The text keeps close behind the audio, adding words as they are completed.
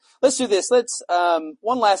let's do this. Let's,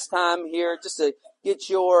 one last time here, just to get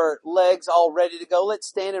your legs all ready to go. Let's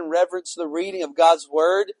stand in reverence to the reading of God's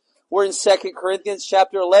Word. We're in 2 Corinthians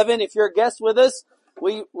chapter 11. If you're a guest with us,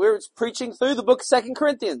 we're preaching through the book of 2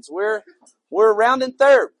 Corinthians. We're around in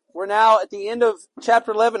third. We're now at the end of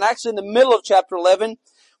chapter 11, actually in the middle of chapter 11.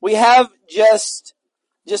 We have just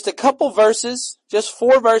a couple verses, just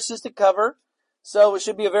 4 verses to cover. So it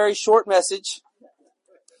should be a very short message.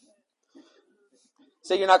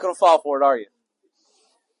 So you're not going to fall for it, are you?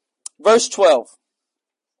 Verse 12.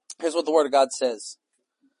 Here's what the Word of God says.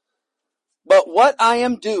 But what I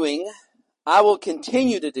am doing, I will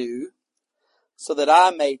continue to do, so that I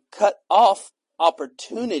may cut off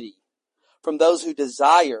opportunity from those who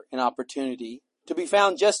desire an opportunity to be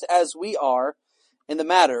found just as we are in the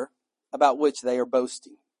matter about which they are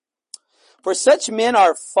boasting. For such men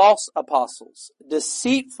are false apostles,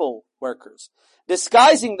 deceitful workers,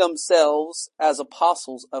 disguising themselves as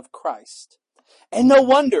apostles of Christ. And no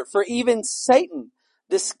wonder, for even Satan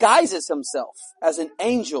disguises himself as an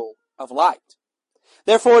angel of light.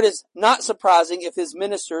 Therefore it is not surprising if his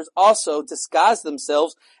ministers also disguise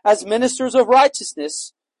themselves as ministers of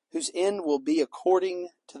righteousness, whose end will be according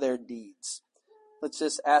to their deeds. Let's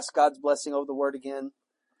just ask God's blessing over the Word again.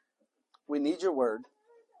 We need your Word.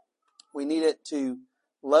 We need it to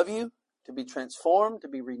love you, to be transformed, to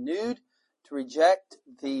be renewed, to reject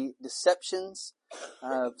the deceptions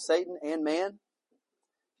of Satan and man,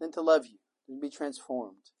 and to love you, to be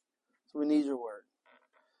transformed. So we need your Word.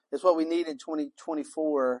 It's what we need in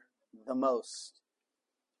 2024 the most.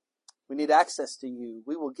 We need access to you.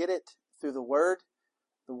 We will get it through the Word.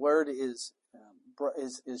 The Word is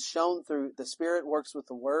shown through the Spirit, works with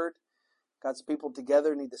the Word. God's people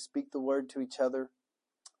together need to speak the Word to each other.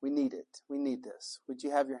 We need it. We need this. Would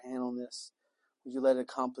you have your hand on this? Would you let it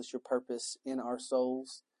accomplish your purpose in our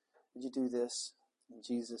souls? Would you do this? In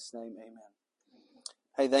Jesus' name, amen.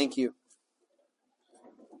 Hey, thank you.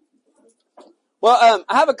 Well,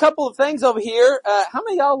 I have a couple of things over here. How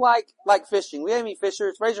many of y'all like fishing? We have any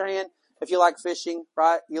fishers? Raise your hand if you like fishing,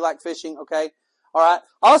 right? You like fishing, okay? All right.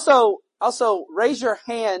 Also raise your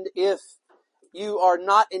hand if you are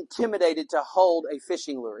not intimidated to hold a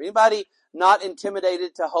fishing lure. Anybody not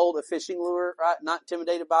intimidated to hold a fishing lure, right? Not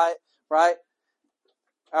intimidated by it, right?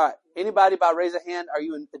 All right. Anybody by raise a hand, are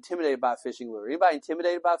you intimidated by a fishing lure? Anybody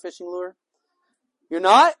intimidated by a fishing lure? You're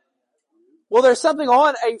not? Well, there's something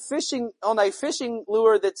on a fishing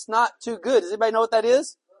lure that's not too good. Does anybody know what that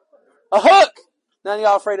is? A hook. None of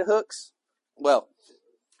y'all afraid of hooks? Well,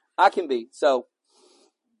 I can be. So,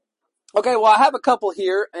 okay, well, I have a couple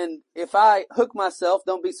here, and if I hook myself,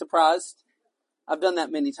 don't be surprised. I've done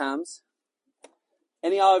that many times.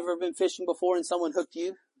 Any of y'all ever been fishing before and someone hooked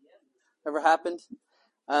you? Ever happened?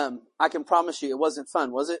 I can promise you it wasn't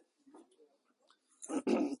fun, was it?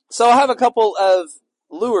 So I have a couple of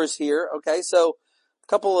lures here. Okay, so a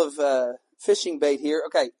couple of fishing bait here.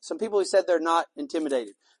 Okay, some people who said they're not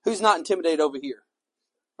intimidated. Who's not intimidated over here?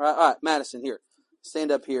 All right, Madison, here.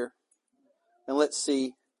 Stand up here. And let's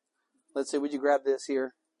see. Would you grab this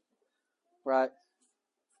here? Right.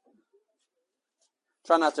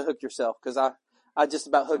 Try not to hook yourself, because I just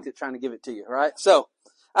about hooked it trying to give it to you, right? So,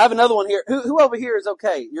 I have another one here. Who over here is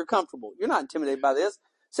okay? You're comfortable. You're not intimidated by this.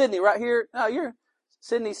 Sydney, right here. No,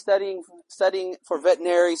 Sydney's studying for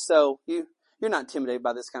veterinary, so you're not intimidated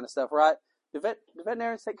by this kind of stuff, right? Do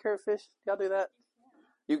veterinarians take care of fish? Do y'all do that?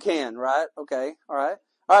 You can, right? Okay, all right.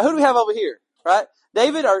 All right, who do we have over here? Right?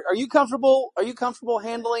 David, are you comfortable? Are you comfortable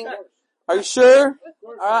handling? Are you sure?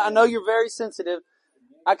 All right, I know you're very sensitive.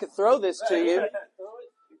 I could throw this to you.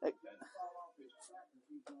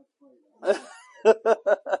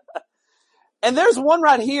 And there's one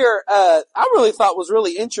right here, I really thought was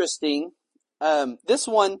really interesting. This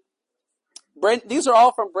one, these are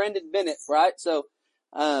all from Brandon Bennett, right? So,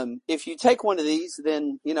 if you take one of these,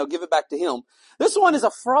 then, give it back to him. This one is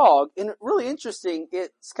a frog, and really interesting.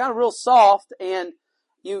 It's kind of real soft, and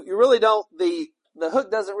you really don't, the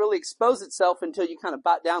hook doesn't really expose itself until you kind of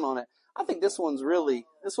bite down on it. I think this one's really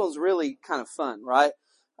kind of fun, right?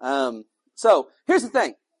 So here's the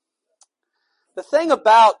thing. The thing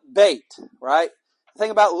about bait, right? The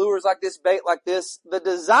thing about lures like this, bait like this, the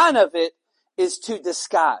design of it is to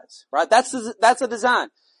disguise, right? That's a design.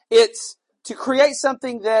 It's to create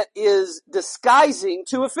something that is disguising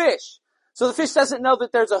to a fish. So the fish doesn't know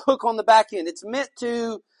that there's a hook on the back end. It's meant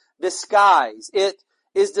to disguise. It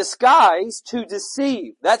is disguised to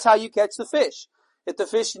deceive. That's how you catch the fish. If the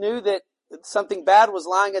fish knew that something bad was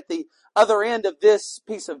lying at the other end of this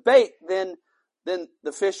piece of bait, then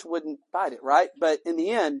the fish wouldn't bite it, right? But in the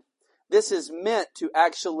end, this is meant to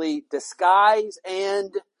actually disguise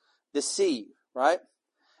and deceive, right?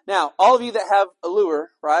 Now, all of you that have a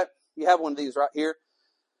lure, right? You have one of these right here.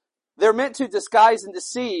 They're meant to disguise and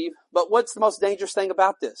deceive, but what's the most dangerous thing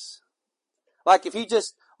about this? Like if you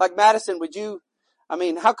just, like Madison,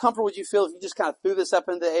 how comfortable would you feel if you just kind of threw this up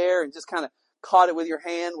in the air and just kind of caught it with your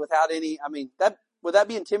hand without any, would that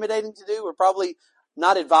be intimidating to do or probably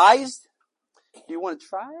not advised? Do you want to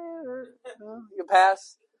try it or you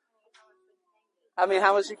pass? How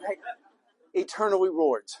much you pay? Eternal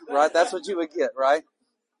rewards, right? That's what you would get, right?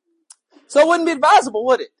 So it wouldn't be advisable,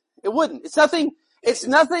 would it? It wouldn't. It's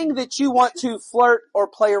nothing that you want to flirt or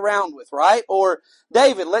play around with, right? Or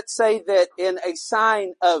David, let's say that in a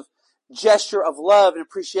sign of gesture of love and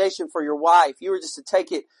appreciation for your wife, you were just to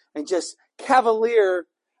take it and just cavalierly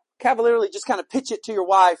just kind of pitch it to your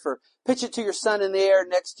wife or pitch it to your son in the air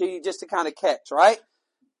next to you just to kind of catch, right?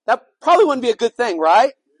 That probably wouldn't be a good thing,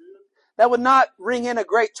 right? That would not ring in a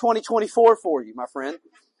great 2024 for you, my friend.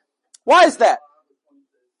 Why is that?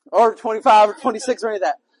 Or 25 or 26 or any of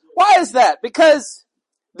that. Why is that? Because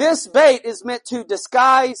this bait is meant to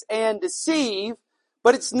disguise and deceive,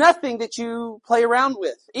 but it's nothing that you play around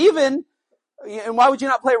with. And why would you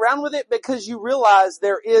not play around with it? Because you realize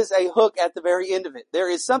there is a hook at the very end of it.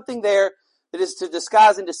 There is something there that is to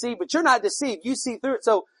disguise and deceive, but you're not deceived. You see through it,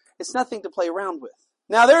 so it's nothing to play around with.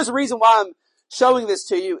 Now, there's a reason why I'm showing this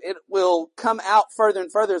to you. It will come out further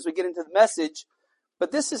and further as we get into the message,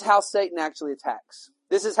 but this is how Satan actually attacks.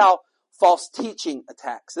 This is how false teaching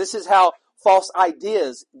attacks. This is how false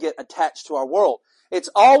ideas get attached to our world. It's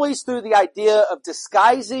always through the idea of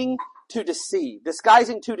disguising to deceive.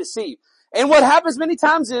 Disguising to deceive. And what happens many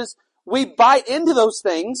times is we bite into those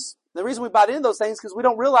things. The reason we bite into those things is because we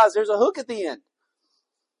don't realize there's a hook at the end.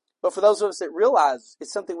 But for those of us that realize,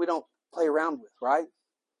 it's something we don't play around with, right?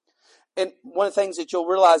 And one of the things that you'll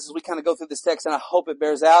realize as we kind of go through this text, and I hope it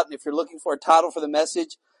bears out, and if you're looking for a title for the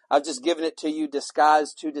message, I've just given it to you,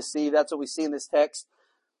 Disguise to Deceive. That's what we see in this text.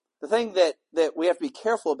 The thing that we have to be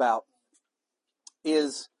careful about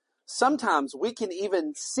is sometimes we can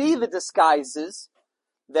even see the disguises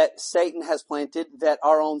that Satan has planted, that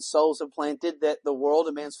our own souls have planted, that the world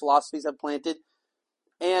and man's philosophies have planted.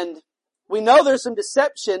 And we know there's some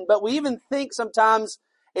deception, but we even think sometimes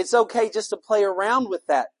it's okay just to play around with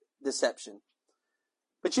that deception.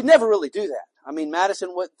 But you never really do that.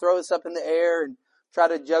 Madison would throw us up in the air and try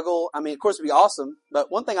to juggle. Of course it'd be awesome,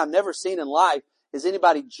 but one thing I've never seen in life is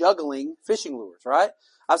anybody juggling fishing lures, right?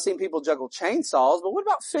 I've seen people juggle chainsaws, but what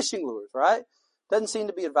about fishing lures, right? Doesn't seem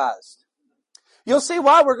to be advised. You'll see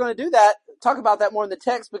why we're going to do that, talk about that more in the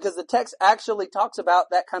text, because the text actually talks about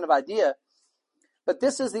that kind of idea. But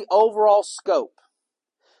this is the overall scope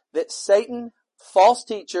that Satan, false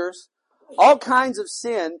teachers, all kinds of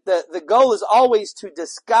sin, the goal is always to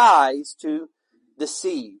disguise, to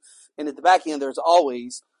deceive. And at the back end, there's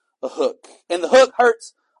always a hook. And the hook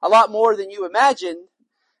hurts a lot more than you imagine.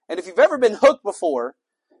 And if you've ever been hooked before,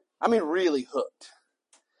 really hooked.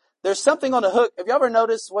 There's something on a hook. Have you ever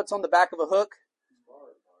noticed what's on the back of a hook?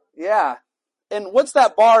 Yeah. And what's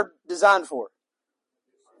that bar designed for?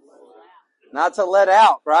 Not to let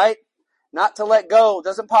out, right? Not to let go. It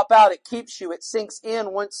doesn't pop out. It keeps you. It sinks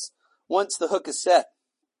in once the hook is set.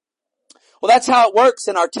 Well, that's how it works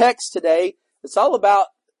in our text today. It's all about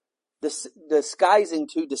disguising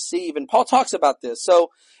to deceive. And Paul talks about this. So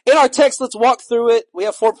in our text, let's walk through it. We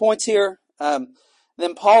have 4 points here.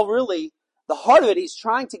 Then Paul really, the heart of it, he's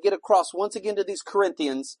trying to get across once again to these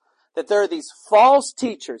Corinthians that there are these false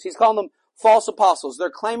teachers. He's calling them false apostles. They're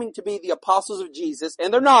claiming to be the apostles of Jesus,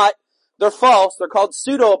 and they're not. They're false. They're called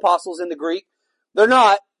pseudo-apostles in the Greek. They're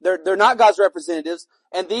not. They're not God's representatives.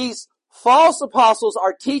 And these false apostles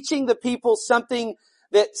are teaching the people something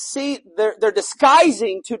that they're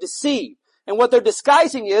disguising to deceive. And what they're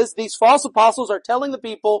disguising is these false apostles are telling the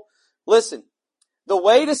people, listen, the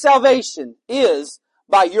way to salvation is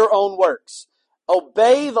by your own works.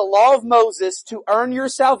 Obey the law of Moses to earn your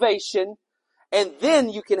salvation, and then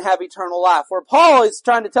you can have eternal life. Where Paul is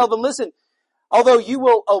trying to tell them, listen, although you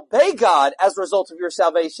will obey God as a result of your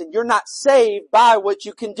salvation, you're not saved by what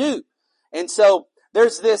you can do. And so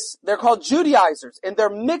there's this, they're called Judaizers, and they're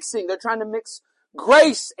trying to mix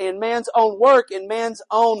grace and man's own work and man's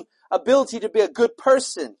own ability to be a good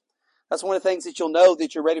person. That's one of the things that you'll know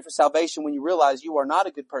that you're ready for salvation when you realize you are not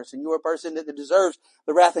a good person. You are a person that deserves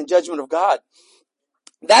the wrath and judgment of God.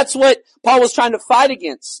 That's what Paul was trying to fight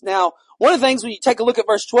against. Now, one of the things when you take a look at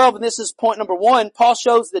verse 12, and this is point number 1, Paul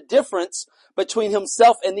shows the difference between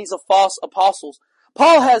himself and these false apostles.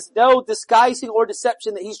 Paul has no disguising or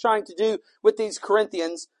deception that he's trying to do with these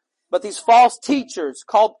Corinthians, but these false teachers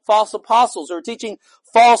called false apostles who are teaching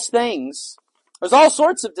false things. There's all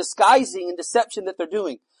sorts of disguising and deception that they're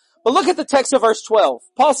doing. But look at the text of verse 12.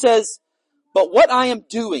 Paul says, but what I am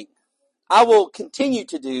doing, I will continue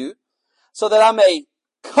to do, so that I may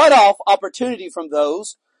cut off opportunity from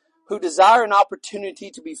those who desire an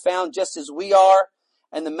opportunity to be found just as we are,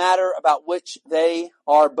 and the matter about which they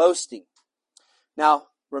are boasting. Now,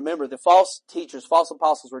 remember, the false teachers, false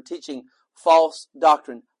apostles were teaching false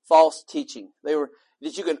doctrine, false teaching. They were,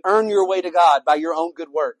 that you can earn your way to God by your own good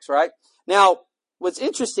works, right? Now, what's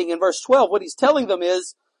interesting in verse 12, what he's telling them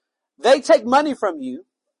is, they take money from you.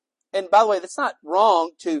 And by the way, that's not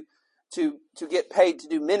wrong to get paid to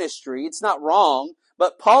do ministry. It's not wrong.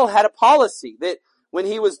 But Paul had a policy that when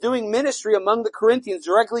he was doing ministry among the Corinthians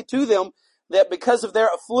directly to them, that because of their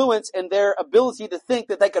affluence and their ability to think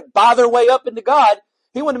that they could buy their way up into God,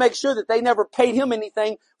 he wanted to make sure that they never paid him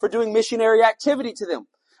anything for doing missionary activity to them.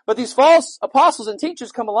 But these false apostles and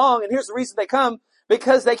teachers come along, and here's the reason they come,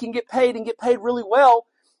 because they can get paid and get paid really well.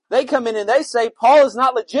 They come in and they say, Paul is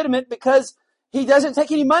not legitimate because he doesn't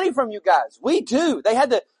take any money from you guys. We do. They had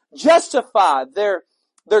to justify their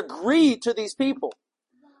greed to these people.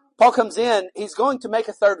 Paul comes in, he's going to make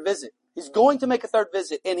a third visit. He's going to make a third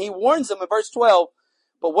visit, and he warns them in verse 12,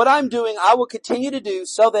 but what I'm doing, I will continue to do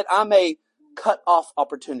so that I may cut off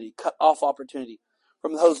opportunity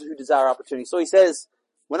from those who desire opportunity. So he says,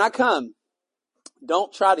 when I come,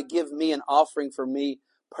 don't try to give me an offering for me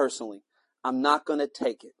personally. I'm not going to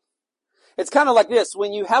take it. It's kind of like this.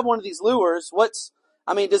 When you have one of these lures,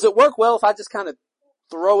 does it work well if I just kind of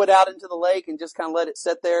throw it out into the lake and just kind of let it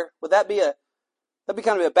sit there? That'd be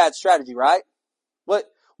kind of a bad strategy, right?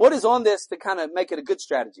 What is on this to kind of make it a good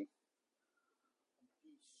strategy?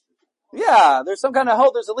 Yeah, there's some kind of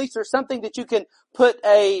hold. There's something that you can put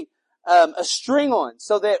a string on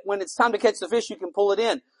so that when it's time to catch the fish, you can pull it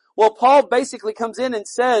in. Well, Paul basically comes in and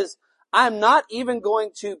says, I'm not even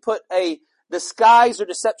going to put a disguise or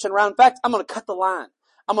deception around. In fact, I'm going to cut the line.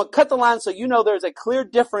 I'm going to cut the line so you know there's a clear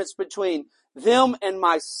difference between them and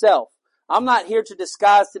myself. I'm not here to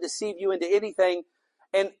disguise, to deceive you into anything.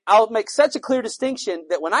 And I'll make such a clear distinction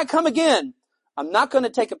that when I come again, I'm not going to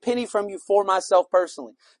take a penny from you for myself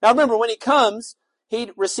personally. Now remember, when he comes,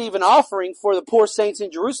 he'd receive an offering for the poor saints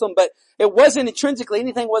in Jerusalem, but it wasn't intrinsically,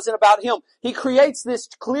 anything wasn't about him. He creates this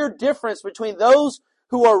clear difference between those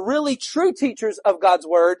who are really true teachers of God's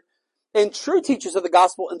word and true teachers of the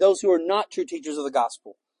gospel and those who are not true teachers of the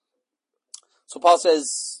gospel. So Paul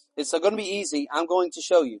says, it's going to be easy. I'm going to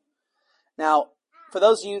show you. Now, for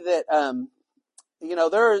those of you that,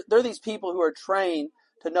 there are these people who are trained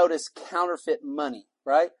to notice counterfeit money,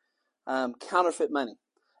 right? Counterfeit money.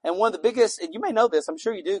 And one of the biggest, and you may know this, I'm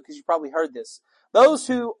sure you do because you probably heard this. Those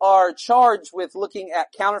who are charged with looking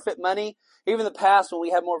at counterfeit money, even in the past when we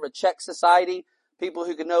had more of a check society, people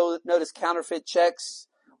who could notice counterfeit checks,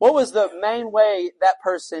 what was the main way that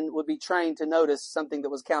person would be trained to notice something that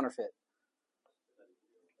was counterfeit?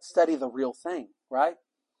 Study the real thing, right?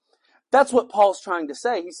 That's what Paul's trying to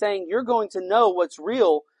say. He's saying, you're going to know what's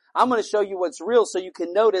real. I'm going to show you what's real so you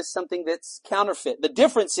can notice something that's counterfeit. The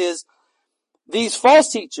difference is, these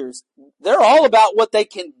false teachers, they're all about what they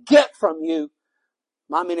can get from you.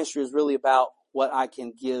 My ministry is really about what I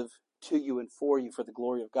can give to you and for you for the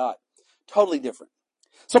glory of God. Totally different.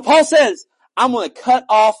 So Paul says, I'm going to cut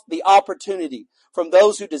off the opportunity from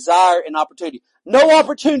those who desire an opportunity. No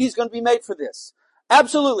opportunity is going to be made for this.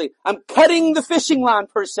 Absolutely. I'm cutting the fishing line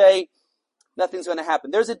per se. Nothing's going to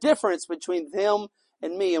happen. There's a difference between them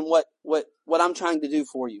and me and what I'm trying to do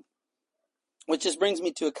for you. Which just brings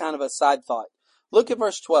me to a kind of a side thought. Look at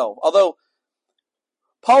verse 12. Although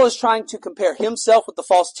Paul is trying to compare himself with the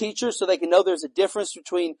false teachers so they can know there's a difference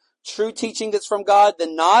between true teaching that's from God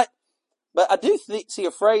than not. But I do see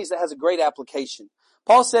a phrase that has a great application.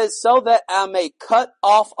 Paul says, so that I may cut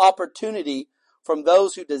off opportunity from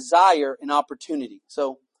those who desire an opportunity.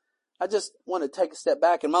 So I just want to take a step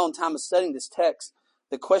back. In my own time of studying this text,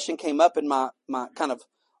 the question came up in my kind of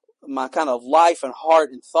life and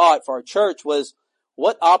heart and thought for our church was,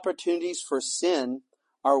 what opportunities for sin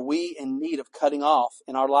are we in need of cutting off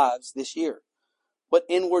in our lives this year? What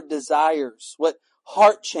inward desires, what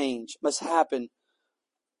heart change must happen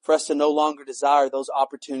for us to no longer desire those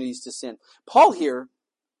opportunities to sin? Paul here,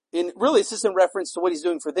 really this is in reference to what he's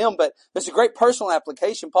doing for them, but there's a great personal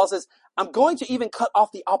application. Paul says, I'm going to even cut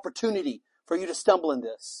off the opportunity for you to stumble in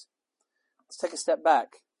this. Let's take a step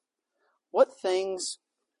back. What things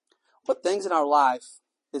in our life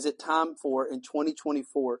is it time for in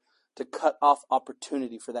 2024 to cut off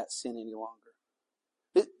opportunity for that sin any longer?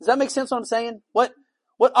 Does that make sense what I'm saying? What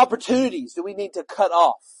opportunities do we need to cut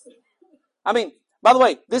off? I mean, by the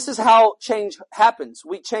way, this is how change happens.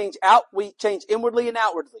 We change inwardly and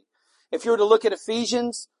outwardly. If you were to look at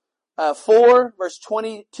Ephesians 4, verse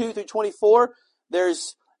 22 through 24,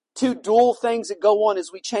 there's two dual things that go on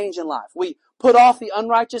as we change in life. We put off the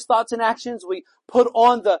unrighteous thoughts and actions. We put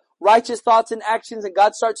on the righteous thoughts and actions, and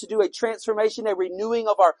God starts to do a transformation, a renewing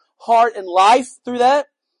of our heart and life through that.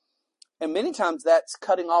 And many times that's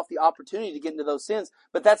cutting off the opportunity to get into those sins.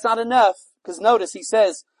 But that's not enough, because notice he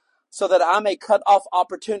says, so that I may cut off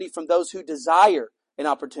opportunity from those who desire an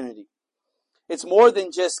opportunity. It's more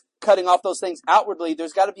than just cutting off those things outwardly.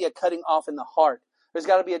 There's got to be a cutting off in the heart. There's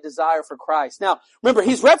got to be a desire for Christ. Now, remember,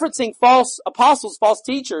 he's referencing false apostles, false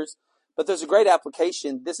teachers, but there's a great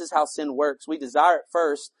application. This is how sin works. We desire it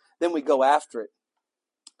first, then we go after it.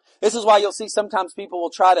 This is why you'll see sometimes people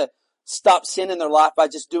will try to stop sin in their life by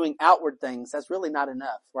just doing outward things. That's really not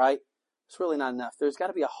enough, right? It's really not enough. There's got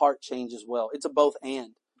to be a heart change as well. It's a both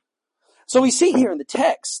and. So we see here in the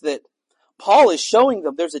text that Paul is showing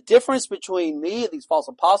them there's a difference between me and these false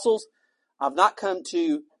apostles. I've not come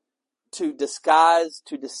to disguise,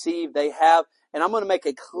 to deceive. They have, and I'm going to make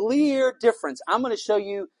a clear difference. I'm going to show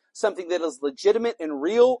you something that is legitimate and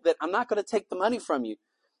real, that I'm not going to take the money from you.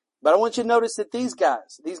 But I want you to notice that these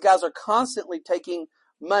guys are constantly taking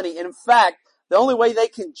money. And in fact, the only way they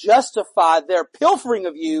can justify their pilfering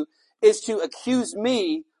of you is to accuse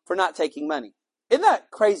me for not taking money. Isn't that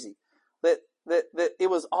crazy? That it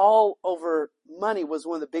was all over money was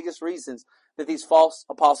one of the biggest reasons that these false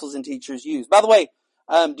apostles and teachers used. By the way,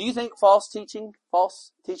 do you think false teaching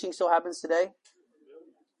still happens today?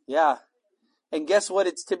 Yeah. And guess what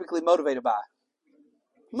it's typically motivated by?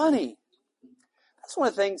 Money. That's one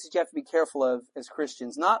of the things that you have to be careful of as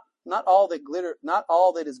Christians. Not all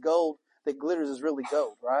that is gold that glitters is really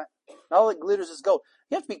gold, right? Not all that glitters is gold.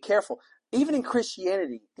 You have to be careful. Even in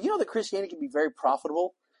Christianity, do you know that Christianity can be very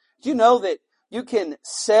profitable? Do you know that you can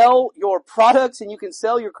sell your products and you can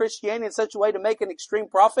sell your Christianity in such a way to make an extreme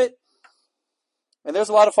profit? And there's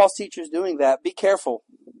a lot of false teachers doing that. Be careful.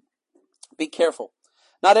 Be careful.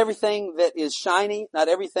 Not everything that is shiny, not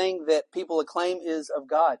everything that people acclaim is of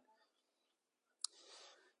God.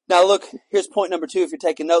 Now look, here's point number 2 if you're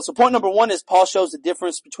taking notes. So point number 1 is Paul shows the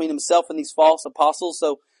difference between himself and these false apostles.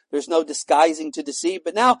 So there's no disguising to deceive.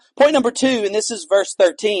 But now point number 2, and this is verse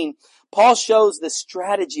 13, Paul shows the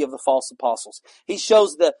strategy of the false apostles. He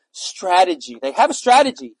shows the strategy. They have a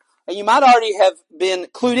strategy. And you might already have been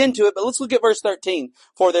clued into it, but let's look at verse 13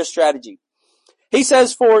 for their strategy. He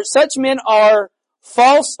says, for such men are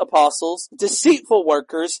false apostles, deceitful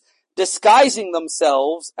workers, disguising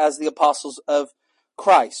themselves as the apostles of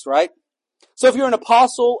Christ, right? So if you're an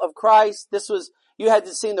apostle of Christ, you had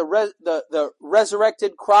to see the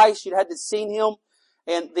resurrected Christ. You had to see him.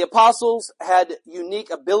 And the apostles had unique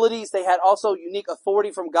abilities. They had also unique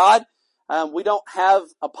authority from God. We don't have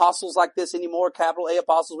apostles like this anymore, capital A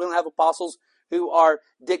apostles. We don't have apostles who are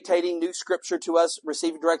dictating new scripture to us,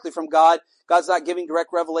 received directly from God. God's not giving direct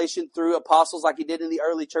revelation through apostles like he did in the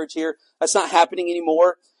early church here. That's not happening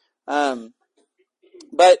anymore.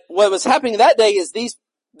 But what was happening that day is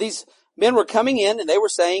these men were coming in and they were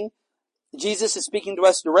saying, Jesus is speaking to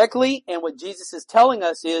us directly, and what Jesus is telling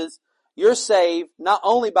us is, you're saved not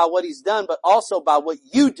only by what he's done, but also by what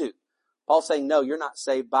you do. Paul's saying, no, you're not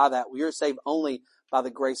saved by that. You're saved only by the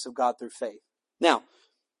grace of God through faith. Now,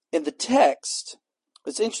 in the text,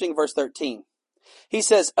 it's interesting, verse 13. He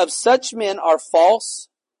says, of such men are false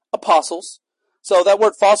apostles. So that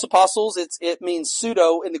word false apostles, it means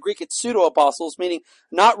pseudo. In the Greek, it's pseudo apostles, meaning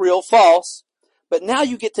not real, false. But now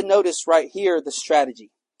you get to notice right here the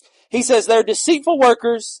strategy. He says they're deceitful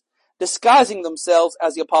workers, disguising themselves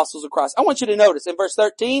as the apostles of Christ. I want you to notice in verse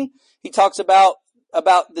 13, he talks about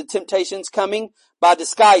the temptations coming by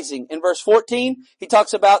disguising. In verse 14, he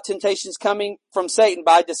talks about temptations coming from Satan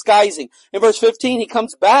by disguising. In verse 15, he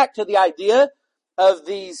comes back to the idea of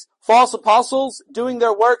these false apostles doing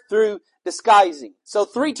their work through disguising. So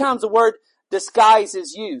 3 times the word disguise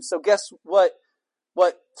is used. So guess what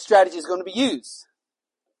strategy is going to be used?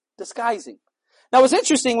 Disguising. Now it's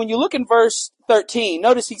interesting when you look in verse 13,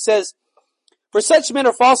 notice he says, for such men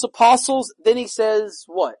are false apostles, then he says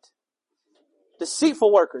what?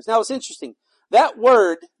 Deceitful workers. Now it's interesting. That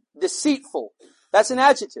word, deceitful, that's an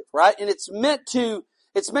adjective, right? And it's meant to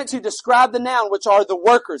describe the noun, which are the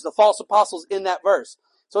workers, the false apostles in that verse.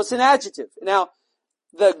 So it's an adjective. Now,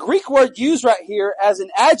 the Greek word used right here as an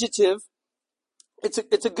adjective,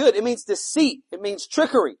 it means deceit. It means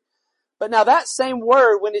trickery. But now that same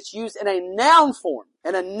word, when it's used in a noun form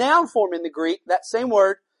in the Greek, that same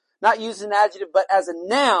word, not used as an adjective, but as a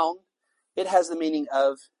noun, it has the meaning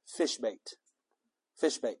of fish bait.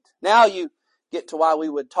 Fish bait. Now you get to why we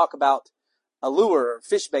would talk about a lure or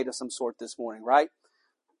fish bait of some sort this morning, right?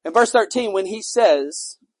 In verse 13, when he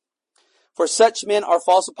says, For such men are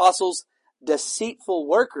false apostles, deceitful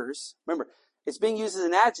workers. Remember, it's being used as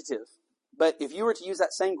an adjective. But if you were to use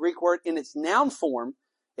that same Greek word in its noun form,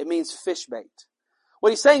 it means fish bait. What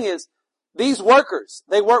he's saying is, these workers,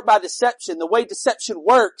 they work by deception. The way deception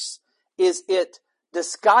works is it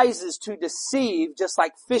disguises to deceive, just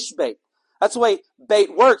like fish bait. That's the way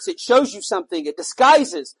bait works. It shows you something. It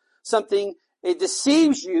disguises something. It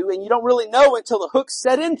deceives you, and you don't really know until the hook's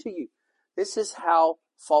set into you. This is how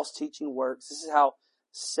false teaching works. This is how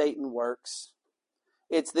Satan works.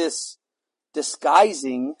 It's this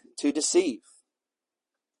disguising to deceive.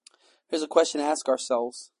 Here's a question to ask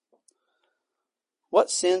ourselves.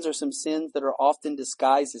 What sins are some sins that are often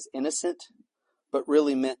disguised as innocent, but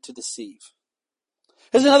really meant to deceive?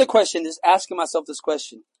 Here's another question, just asking ourselves this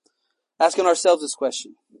question.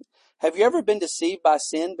 Have you ever been deceived by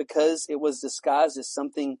sin because it was disguised as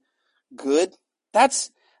something good?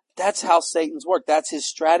 That's how Satan's work. That's his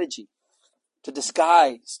strategy. To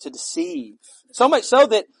disguise, to deceive. So much so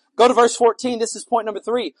that, go to verse 14, this is point number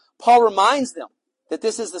 3. Paul reminds them that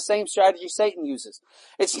this is the same strategy Satan uses.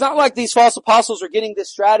 It's not like these false apostles are getting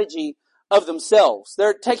this strategy of themselves.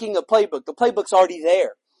 They're taking a playbook. The playbook's already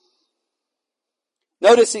there.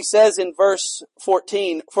 Notice he says in verse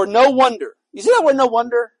 14, for no wonder. You see that word no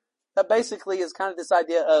wonder? That basically is kind of this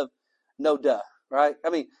idea of no duh, right?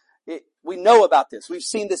 I mean, we know about this. We've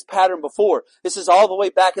seen this pattern before. This is all the way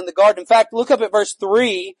back in the garden. In fact, look up at verse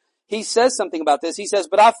 3. He says something about this. He says,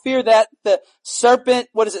 but I fear that the serpent,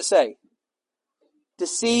 what does it say?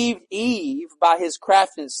 Deceived Eve by his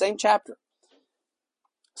craftiness. Same chapter.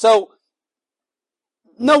 So,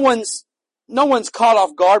 no one's caught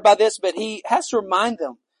off guard by this, but he has to remind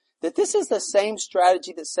them that this is the same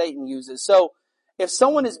strategy that Satan uses. So, if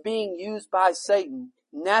someone is being used by Satan,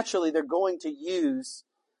 naturally they're going to use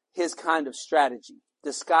his kind of strategy,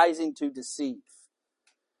 disguising to deceive.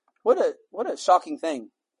 What a shocking thing.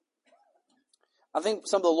 I think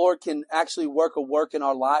some of the Lord can actually work a work in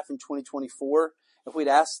our life in 2024 if we'd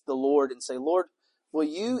ask the Lord and say, Lord, will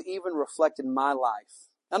you even reflect in my life?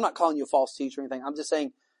 I'm not calling you a false teacher or anything. I'm just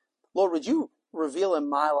saying, Lord, would you reveal in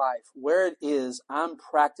my life where it is I'm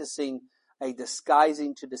practicing a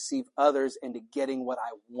disguising to deceive others into getting what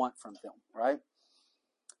I want from them, right?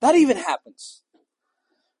 That even happens.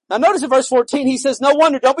 Now notice in verse 14, he says, no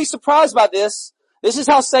wonder, don't be surprised by this. This is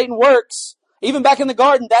how Satan works. Even back in the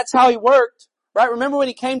garden, that's how he worked, right? Remember when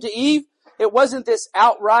he came to Eve? It wasn't this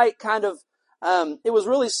outright kind of, it was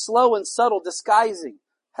really slow and subtle disguising.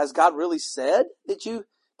 Has God really said that you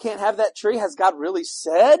can't have that tree? Has God really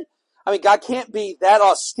said? I mean, God can't be that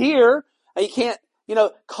austere. He can't,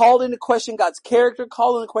 call into question God's character,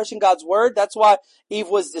 call into question God's word. That's why Eve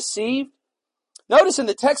was deceived. Notice in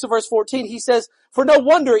the text of verse 14, he says, for no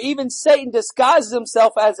wonder, even Satan disguises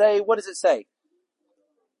himself as a, what does it say?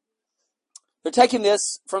 They're taking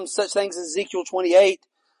this from such things as Ezekiel 28,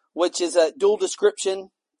 which is a dual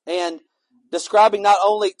description and talking not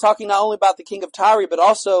only about the king of Tyre, but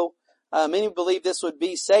also, many believe this would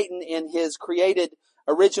be Satan in his created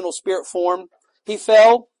original spirit form. He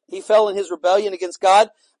fell in his rebellion against God,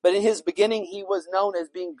 but in his beginning he was known as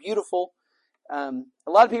being beautiful. A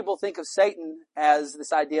lot of people think of Satan as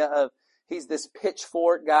this idea of he's this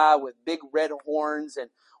pitchfork guy with big red horns and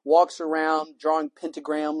walks around drawing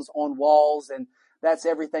pentagrams on walls, and that's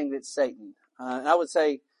everything that's Satan. And I would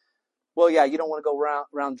say, well, yeah, you don't want to go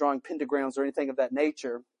around drawing pentagrams or anything of that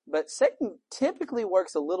nature, but Satan typically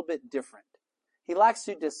works a little bit different. He likes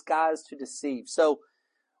to disguise to deceive. So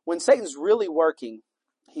when Satan's really working,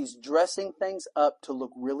 he's dressing things up to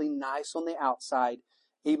look really nice on the outside.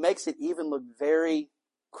 He makes it even look very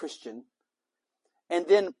Christian, and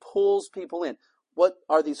then pulls people in. What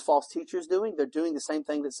are these false teachers doing? They're doing the same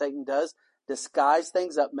thing that Satan does. Disguise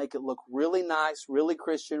things up, make it look really nice, really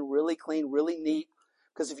Christian, really clean, really neat.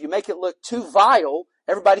 Because if you make it look too vile,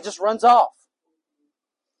 everybody just runs off.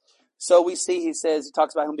 So we see, he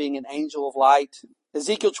talks about him being an angel of light.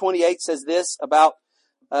 Ezekiel 28 says this about,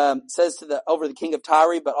 over the king of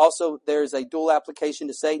Tyre, but also there's a dual application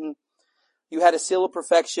to Satan. You had a seal of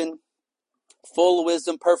perfection, full of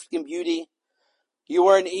wisdom, perfect in beauty. You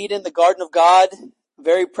were in Eden, the garden of God.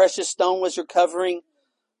 Very precious stone was your covering.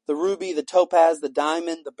 The ruby, the topaz, the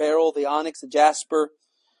diamond, the beryl, the onyx, the jasper,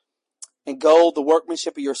 and gold. The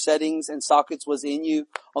workmanship of your settings and sockets was in you.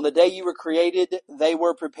 On the day you were created, they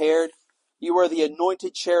were prepared. You were the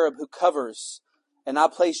anointed cherub who covers, and I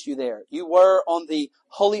placed you there. You were on the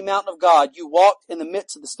holy mountain of God. You walked in the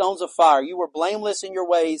midst of the stones of fire. You were blameless in your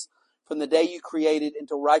ways from the day you created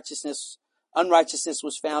until unrighteousness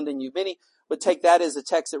was found in you. Many would take that as a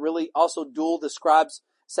text that really also dual describes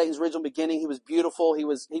Satan's original beginning. He was beautiful. He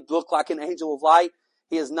looked like an angel of light.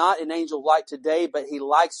 He is not an angel of light today, but he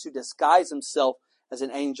likes to disguise himself as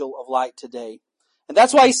an angel of light today. And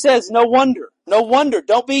that's why he says, no wonder,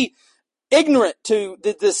 don't be ignorant to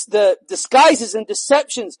the disguises and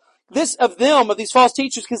deceptions of these false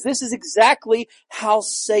teachers, because this is exactly how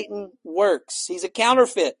Satan works. He's a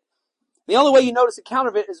counterfeit. The only way you notice a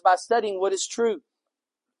counterfeit is by studying what is true.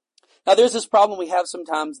 Now there's this problem we have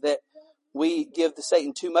sometimes that we give to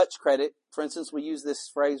Satan too much credit. For instance, we use this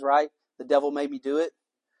phrase, right? The devil made me do it.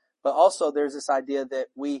 But also there's this idea that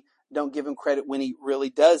we don't give him credit when he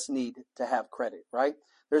really does need to have credit, right?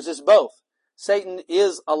 There's this both. Satan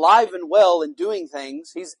is alive and well and doing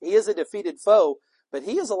things. He is a defeated foe, but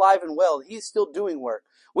he is alive and well. He's still doing work.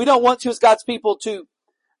 We don't want to, as God's people, to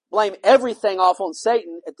blame everything off on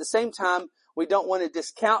Satan. At the same time, we don't want to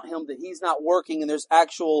discount him that he's not working and there's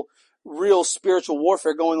actual real spiritual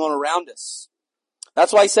warfare going on around us.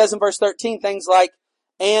 That's why he says in verse 13 things like,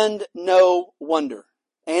 and no wonder.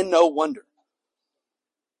 And no wonder.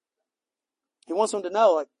 He wants them to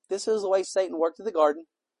know, like, this is the way Satan worked in the garden.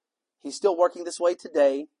 He's still working this way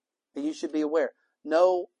today, and you should be aware.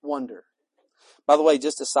 No wonder. By the way,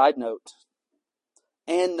 just a side note.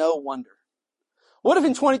 And no wonder. What if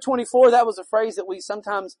in 2024 that was a phrase that we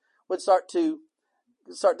sometimes would start to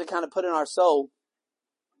kind of put in our soul?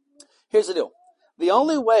 Here's the deal. The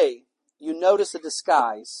only way you notice a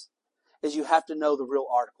disguise is you have to know the real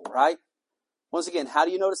article, right? Once again, how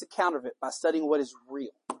do you notice a counterfeit? By studying what is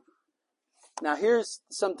real. Now here's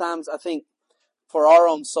sometimes, I think, for our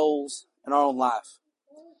own souls and our own life.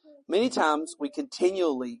 Many times we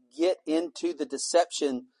continually get into the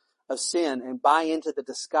deception of sin and buy into the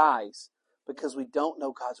disguise because we don't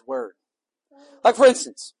know God's Word. Like for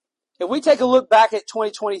instance, if we take a look back at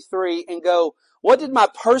 2023 and go, what did my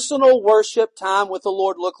personal worship time with the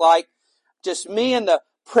Lord look like? Just me in the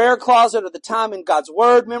prayer closet or the time in God's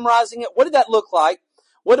Word, memorizing it. What did that look like?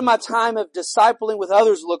 What did my time of discipling with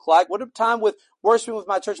others look like? What did time with worshiping with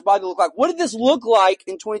my church body look like? What did this look like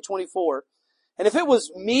in 2024? And if it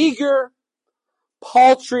was meager,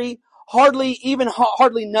 paltry, hardly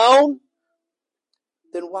known,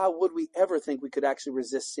 then why would we ever think we could actually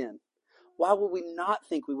resist sin? Why would we not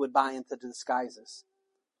think we would buy into the disguises?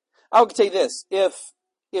 I would tell you this, if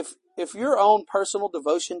your own personal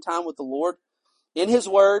devotion time with the Lord in His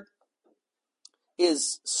Word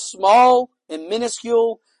is small and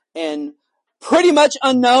minuscule and pretty much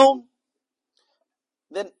unknown,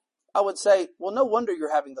 then I would say, well, no wonder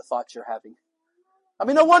you're having the thoughts you're having. I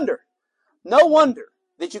mean, no wonder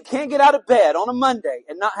that you can't get out of bed on a Monday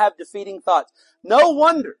and not have defeating thoughts. No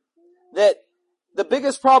wonder that the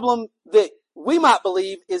biggest problem that we might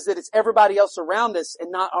believe is that it's everybody else around us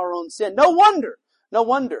and not our own sin. No wonder.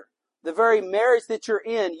 The very marriage that you're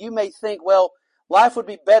in, you may think, well, life would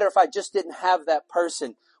be better if I just didn't have that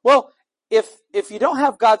person. Well, if you don't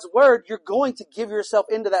have God's Word, you're going to give yourself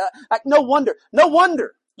into that. Like, no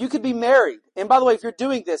wonder. You could be married. And by the way, if you're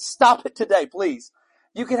doing this, stop it today, please.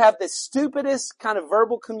 You could have the stupidest kind of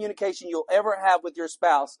verbal communication you'll ever have with your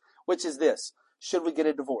spouse, which is this: should we get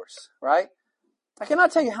a divorce, right? I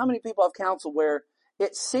cannot tell you how many people I've counseled where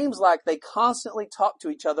it seems like they constantly talk to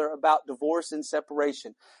each other about divorce and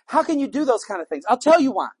separation. How can you do those kind of things? I'll tell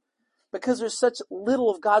you why. Because there's such little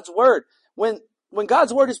of God's Word. When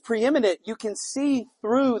God's Word is preeminent, you can see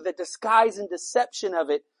through the disguise and deception of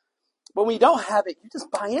it. But when you don't have it, you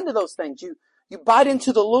just buy into those things. You bite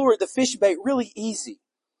into the lure, the fish bait really easy.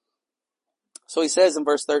 So he says in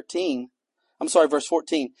verse 14,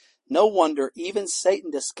 no wonder even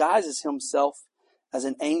Satan disguises himself as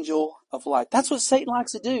an angel of light. That's what Satan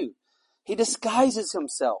likes to do. He disguises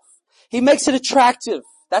himself. He makes it attractive.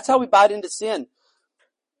 That's how we bite into sin.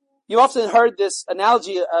 You often heard this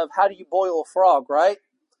analogy of how do you boil a frog, right?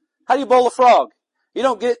 How do you boil a frog? You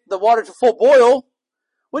don't get the water to full boil.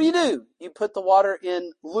 What do? You put the water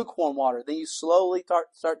in lukewarm water. Then you slowly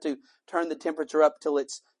start to turn the temperature up till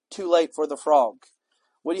it's too late for the frog.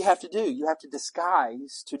 What do? You have to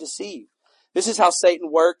disguise to deceive. This is how Satan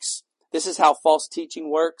works. This is how false teaching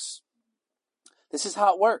works. This is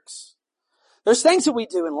how it works. There's things that we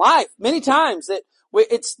do in life many times that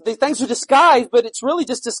the things are disguised, but it's really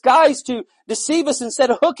just disguised to deceive us instead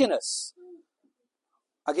of hooking us.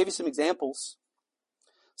 I'll give you some examples.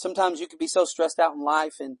 Sometimes you could be so stressed out in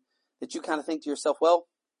life and that you kind of think to yourself, well,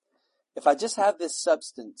 if I just have this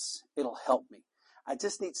substance, it'll help me. I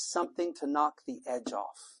just need something to knock the edge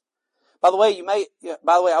off. By the way,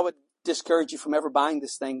 I would discourage you from ever buying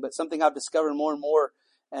this thing, but something I've discovered more and more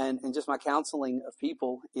and just my counseling of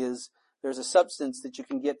people is there's a substance that you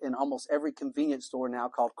can get in almost every convenience store now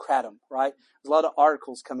called kratom, right? There's a lot of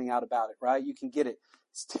articles coming out about it, right? You can get it.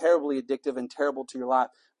 It's terribly addictive and terrible to your life.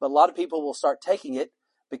 But a lot of people will start taking it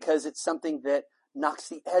because it's something that knocks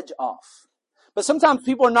the edge off. But sometimes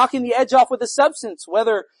people are knocking the edge off with a substance,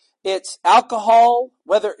 whether it's alcohol,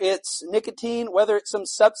 whether it's nicotine, whether it's some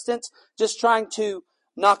substance, just trying to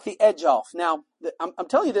knock the edge off. Now, I'm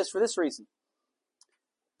telling you this for this reason.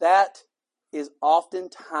 That is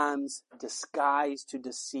oftentimes disguised to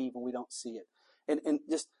deceive and we don't see it. And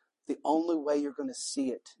just the only way you're going to see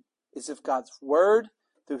it is if God's Word,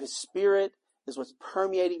 through His Spirit, is what's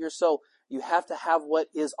permeating your soul. You have to have what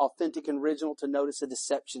is authentic and original to notice the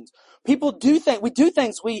deceptions. People do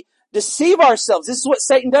things, we deceive ourselves. This is what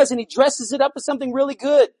Satan does, and he dresses it up as something really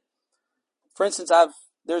good. For instance,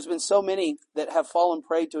 there's been so many that have fallen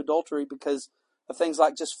prey to adultery because of things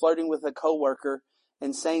like just flirting with a coworker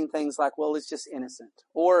and saying things like, well, it's just innocent.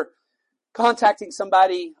 Or contacting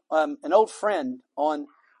somebody, an old friend on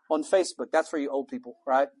Facebook. That's for you old people,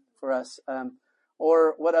 right? For us.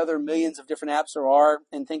 Or what other millions of different apps there are,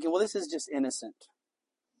 and thinking, well, this is just innocent.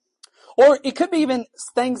 Or it could be even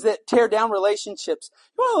things that tear down relationships.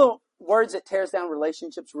 You know the words that tears down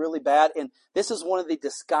relationships really bad, and this is one of the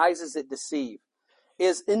disguises that deceive,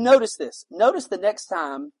 and notice this. Notice the next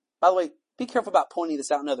time, by the way, be careful about pointing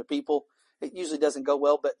this out in other people. It usually doesn't go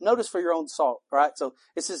well, but notice for your own soul, right? So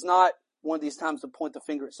this is not one of these times to point the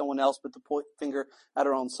finger at someone else, but to point the finger at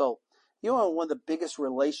our own soul. You know one of the biggest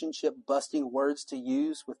relationship busting words to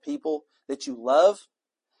use with people that you love?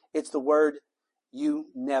 It's the word you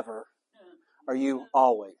never or you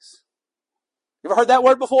always. You ever heard that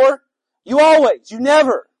word before? You always, you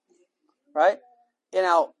never. Right? And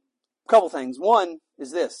now, a couple things. One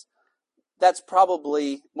is this. That's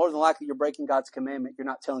probably, more than likely, you're breaking God's commandment. You're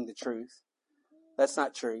not telling the truth. That's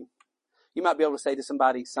not true. You might be able to say to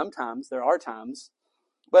somebody sometimes, there are times,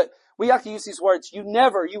 but we have to use these words, you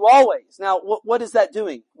never, you always. Now, what is that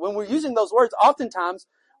doing? When we're using those words, oftentimes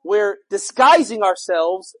we're disguising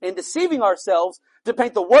ourselves and deceiving ourselves to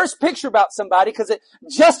paint the worst picture about somebody because it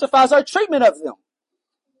justifies our treatment of them.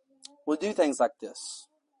 We'll do things like this.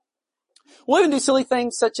 We'll even do silly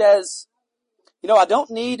things such as, I don't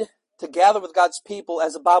need to gather with God's people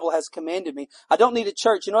as the Bible has commanded me. I don't need a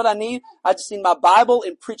church. You know what I need? I just need my Bible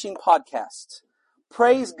and preaching podcast.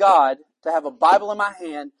 Praise God to have a Bible in my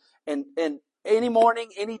hand, and any morning,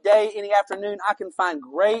 any day, any afternoon, I can find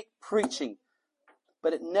great preaching.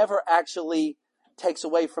 But it never actually takes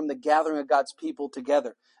away from the gathering of God's people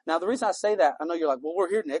together. Now, the reason I say that, I know you're like, well, we're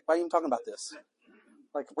here, Nick. Why are you even talking about this?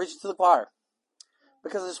 Like, reach to the choir.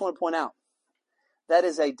 Because I just want to point out, that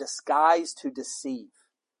is a disguise to deceive.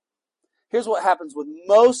 Here's what happens with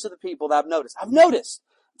most of the people that I've noticed.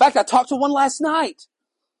 In fact, I talked to one last night,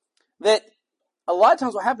 that a lot of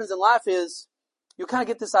times what happens in life is you kind of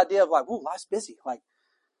get this idea of like, ooh, life's busy. Like,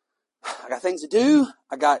 I got things to do.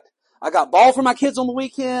 I got ball for my kids on the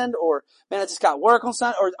weekend, or man, I just got work on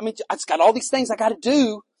Sunday, or I just got all these things I got to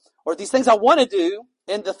do, or these things I want to do.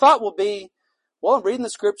 And the thought will be, well, I'm reading the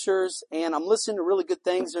scriptures and I'm listening to really good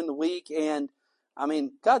things during the week, and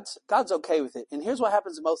God's okay with it. And here's what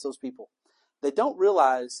happens to most of those people. They don't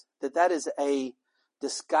realize that is a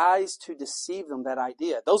disguise to deceive them, that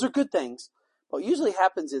idea. Those are good things. What usually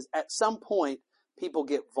happens is at some point, people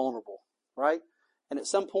get vulnerable, right? And at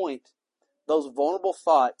some point, those vulnerable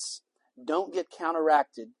thoughts don't get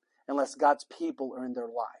counteracted unless God's people are in their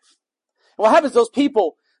life. And what happens, those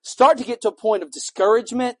people start to get to a point of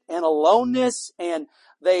discouragement and aloneness, and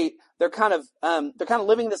they're kind of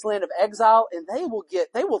living in this land of exile, and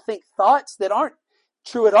they will think thoughts that aren't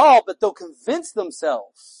true at all, but they'll convince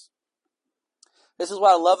themselves. This is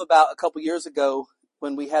what I love about a couple years ago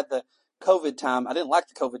when we had the COVID time. I didn't like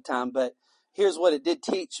the COVID time, but here's what it did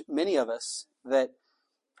teach many of us, that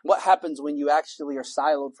what happens when you actually are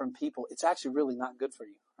siloed from people, it's actually really not good for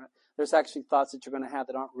you. Right? There's actually thoughts that you're going to have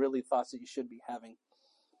that aren't really thoughts that you should be having.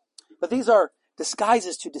 But these are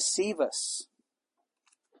disguises to deceive us.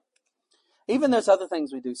 Even there's other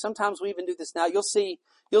things we do. Sometimes we even do this now. You'll see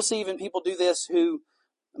even people do this who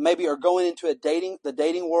maybe are going into the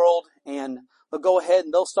dating world, and they'll go ahead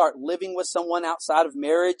and they'll start living with someone outside of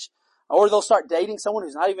marriage, or they'll start dating someone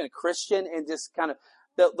who's not even a Christian, and just kind of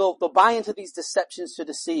they'll buy into these deceptions to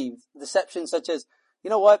deceive. Deceptions such as, you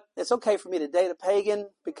know what, it's okay for me to date a pagan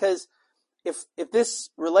because if this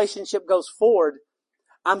relationship goes forward,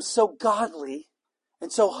 I'm so godly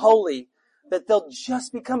and so holy that they'll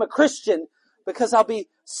just become a Christian because I'll be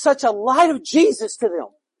such a light of Jesus to them.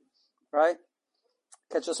 Right?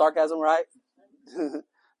 Catch the sarcasm, right?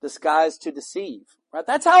 Disguise to deceive. Right?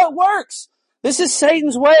 That's how it works. This is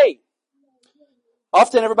Satan's way.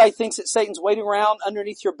 Often everybody thinks that Satan's waiting around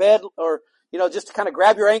underneath your bed, or, just to kind of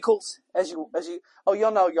grab your ankles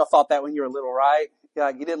y'all thought that when you were little, right? Yeah,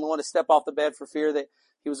 you didn't want to step off the bed for fear that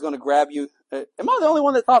he was going to grab you. Am I the only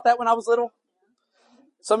one that thought that when I was little?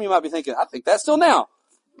 Some of you might be thinking, I think that still now.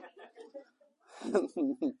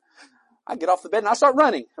 I get off the bed and I start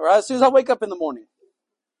running, right? As soon as I wake up in the morning.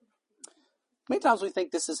 Many times we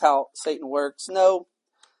think this is how Satan works. No.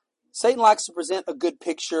 Satan likes to present a good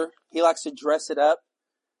picture. He likes to dress it up.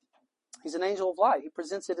 He's an angel of light. He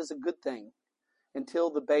presents it as a good thing until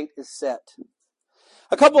the bait is set.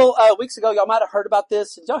 A couple weeks ago, y'all might have heard about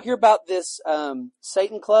this. Did y'all hear about this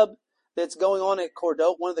Satan club that's going on at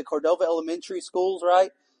Cordova, one of the Cordova elementary schools,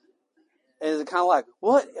 right? And it's kind of like,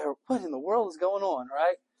 what in the world is going on,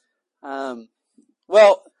 right?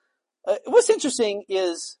 What's interesting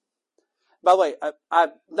is, by the way,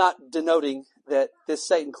 I'm not denoting that this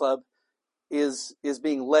Satan club is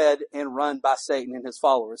being led and run by Satan and his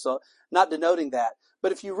followers. So, not denoting that.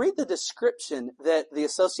 But if you read the description that the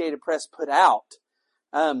Associated Press put out,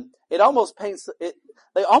 it almost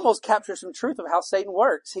they almost capture some truth of how Satan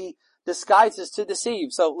works. He disguises to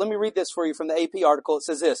deceive. So let me read this for you from the AP article. It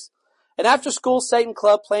says this: an after-school Satan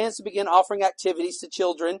club plans to begin offering activities to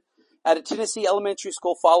children at a Tennessee elementary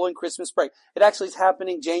school following Christmas break. It actually is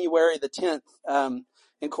happening January the 10th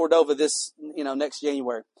in Cordova next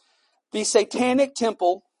January. The Satanic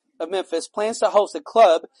Temple of Memphis plans to host a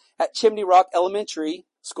club at Chimney Rock Elementary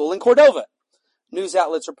School in Cordova. News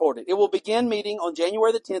outlets reported. It will begin meeting on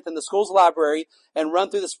January the 10th in the school's library and run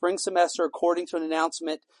through the spring semester according to an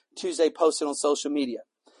announcement Tuesday posted on social media.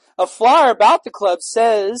 A flyer about the club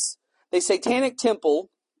says the Satanic Temple.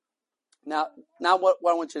 Now what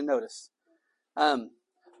I want you to notice. By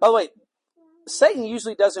the way, Satan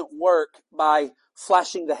usually doesn't work by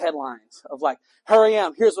flashing the headlines of like, here I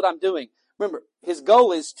am, here's what I'm doing. Remember, his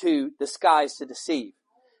goal is to disguise, to deceive.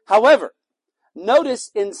 However,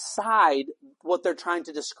 notice inside what they're trying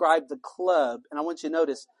to describe the club, and I want you to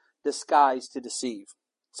notice disguise to deceive.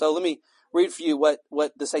 So let me read for you what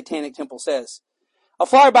the Satanic Temple says. A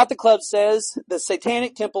flyer about the club says the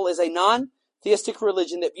Satanic Temple is a non-theistic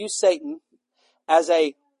religion that views Satan as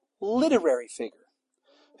a literary figure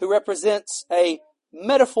who represents a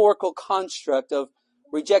metaphorical construct of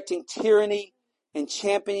rejecting tyranny and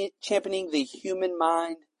championing the human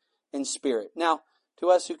mind and spirit. Now, to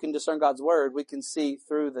us who can discern God's word, we can see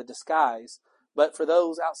through the disguise. But for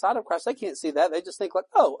those outside of Christ, they can't see that. They just think like,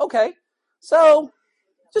 oh, okay. So,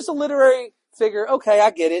 just a literary figure. Okay, I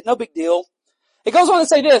get it. No big deal. It goes on to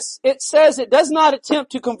say this. It says it does not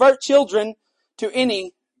attempt to convert children to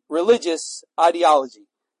any religious ideology.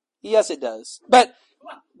 Yes, it does. But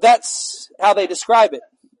that's how they describe it.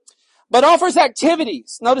 But offers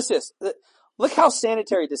activities. Notice this. Look how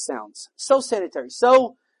sanitary this sounds. So sanitary.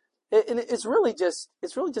 It's really just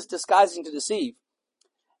disguising to deceive.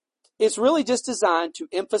 It's really just designed to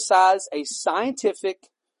emphasize a scientific,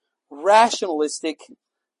 rationalistic,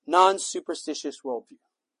 non-superstitious worldview.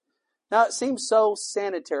 Now, it seems so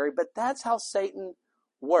sanitary, but that's how Satan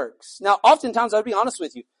works. Now, oftentimes, I'll be honest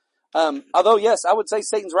with you. Although, yes, I would say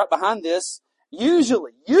Satan's right behind this.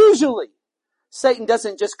 Usually, Satan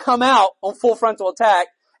doesn't just come out on full frontal attack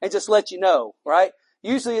and just let you know, right?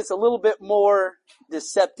 Usually it's a little bit more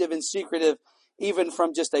deceptive and secretive, even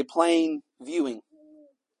from just a plain viewing.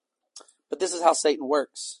 But this is how Satan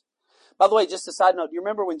works. By the way, just a side note, do you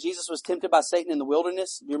remember when Jesus was tempted by Satan in the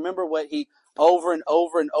wilderness? Do you remember what he over and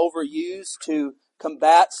over and over used to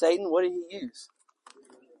combat Satan? What did he use?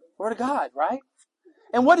 Word of God, right?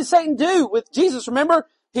 And what did Satan do with Jesus? Remember,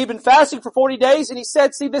 he'd been fasting for 40 days and he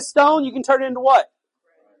said, see this stone, you can turn it into what?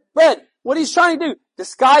 Bread. What he's trying to do?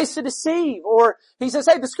 Disguise to deceive. Or he says,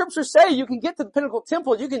 hey, the scriptures say you can get to the pinnacle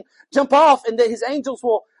temple, you can jump off and that his angels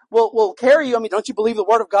will carry you. I mean, don't you believe the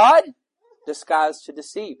word of God? Disguise to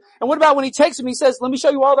deceive. And what about when he takes him, he says, let me show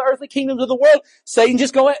you all the earthly kingdoms of the world. Satan,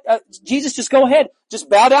 Jesus, just go ahead. Just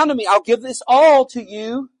bow down to me. I'll give this all to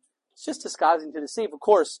you. It's just disguising to deceive. Of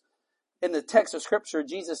course, in the text of scripture,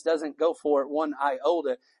 Jesus doesn't go for it one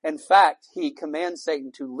iota. In fact, he commands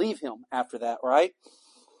Satan to leave him after that, right?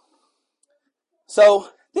 So,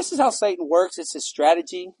 this is how Satan works. It's his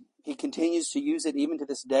strategy. He continues to use it even to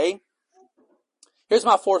this day. Here's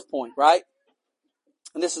my fourth point, right?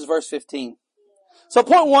 And this is verse 15. So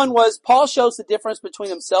point one was Paul shows the difference between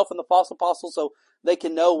himself and the false apostles so they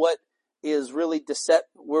can know what is really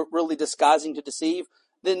disguising to deceive.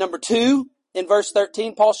 Then number two, in verse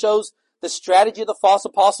 13, Paul shows the strategy of the false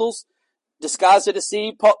apostles, disguise to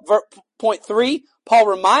deceive. Point three, Paul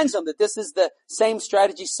reminds them that this is the same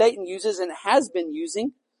strategy Satan uses and has been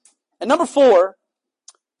using. And number four,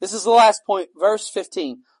 this is the last point, verse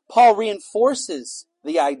 15. Paul reinforces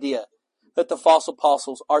the idea that the false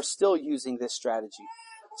apostles are still using this strategy.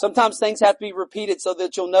 Sometimes things have to be repeated so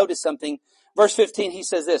that you'll notice something. Verse 15, he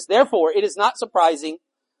says this, therefore, it is not surprising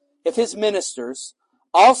if his ministers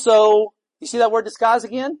also, you see that word disguise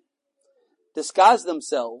again? Disguise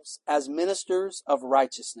themselves as ministers of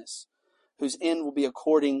righteousness, whose end will be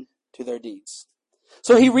according to their deeds.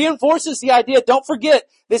 So he reinforces the idea, don't forget,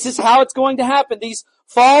 this is how it's going to happen. These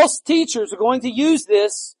false teachers are going to use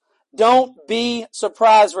this. Don't be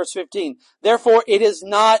surprised, verse 15. Therefore, it is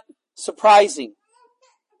not surprising.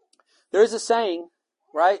 There is a saying,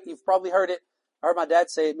 right? You've probably heard it. I heard my dad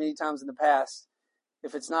say it many times in the past.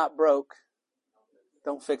 If it's not broke,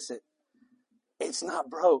 don't fix it. It's not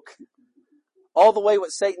broke. All the way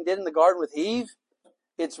what Satan did in the garden with Eve,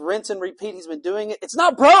 it's rinse and repeat. He's been doing it. It's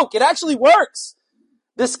not broke. It actually works.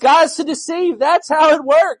 Disguise to deceive. That's how it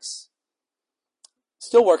works.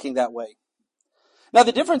 Still working that way. Now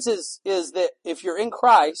the difference is that if you're in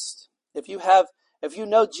Christ, if you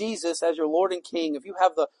know Jesus as your Lord and King, if you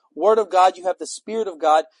have the Word of God, you have the Spirit of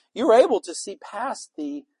God, you're able to see past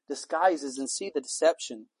the disguises and see the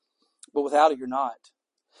deception. But without it, you're not.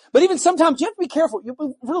 But even sometimes you have to be careful.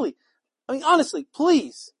 Really, honestly,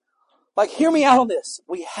 please, hear me out on this.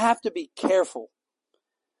 We have to be careful.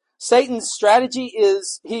 Satan's strategy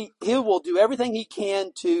is he will do everything he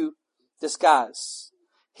can to disguise.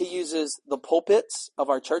 He uses the pulpits of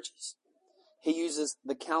our churches. He uses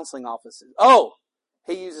the counseling offices.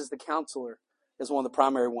 He uses the counselor as one of the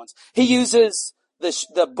primary ones. He uses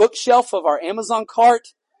the bookshelf of our Amazon cart.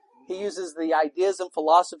 He uses the ideas and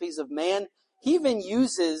philosophies of man. He even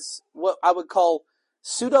uses what I would call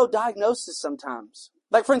pseudo-diagnosis sometimes.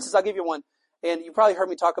 For instance, I'll give you one, and you probably heard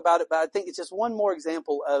me talk about it, but I think it's just one more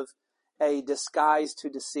example of a disguise to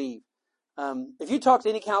deceive. If you talk to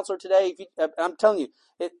any counselor today, I'm telling you,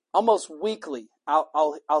 almost weekly,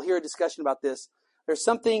 I'll hear a discussion about this. There's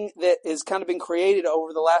something that has kind of been created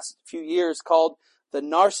over the last few years called the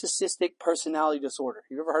narcissistic personality disorder.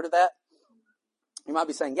 You ever heard of that? You might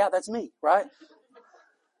be saying, yeah, that's me, right?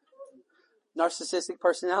 Narcissistic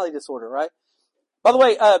personality disorder, right? By the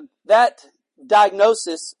way, that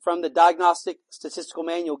diagnosis from the Diagnostic Statistical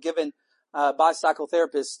Manual given by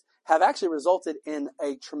psychotherapists have actually resulted in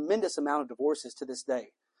a tremendous amount of divorces to this day.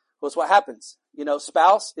 Well, it's what happens.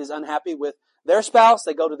 Spouse is unhappy with their spouse.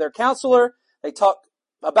 They go to their counselor. They talk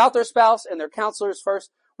about their spouse, and their counselor's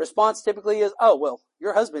first response typically is, oh, well,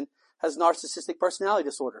 your husband has narcissistic personality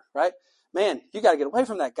disorder, right? Man, you got to get away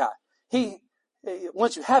from that guy.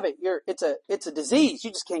 Once you have it, it's a disease.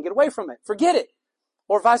 You just can't get away from it. Forget it.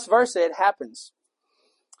 Or vice versa, it happens.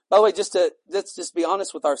 By the way, let's just be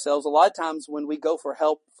honest with ourselves. A lot of times when we go for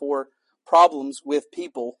help for problems with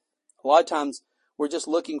people, a lot of times we're just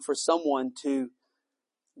looking for someone to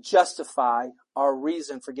justify our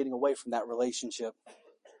reason for getting away from that relationship.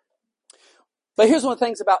 But here's one of the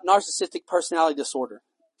things about narcissistic personality disorder.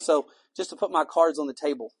 So just to put my cards on the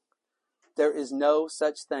table, there is no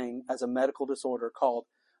such thing as a medical disorder called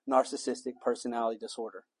narcissistic personality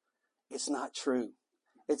disorder. It's not true.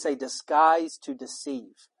 It's a disguise to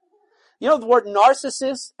deceive. The word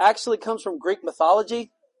narcissist actually comes from Greek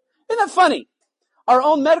mythology. Isn't that funny? Our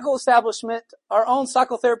own medical establishment, our own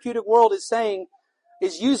psychotherapeutic world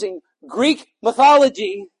is using Greek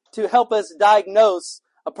mythology to help us diagnose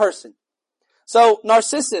a person. So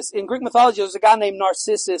Narcissus, in Greek mythology, there's a guy named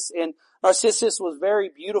Narcissus, and Narcissus was very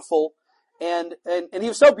beautiful, and he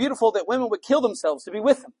was so beautiful that women would kill themselves to be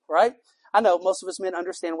with him, right? I know most of us men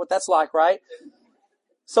understand what that's like, right?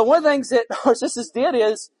 So one of the things that Narcissus did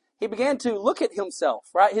is he began to look at himself,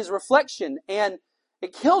 right? His reflection, and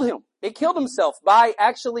it killed him. It killed himself by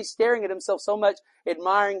actually staring at himself so much,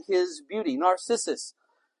 admiring his beauty. Narcissus.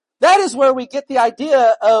 That is where we get the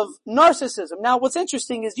idea of narcissism. Now, what's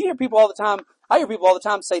interesting is I hear people all the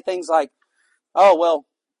time say things like, oh, well,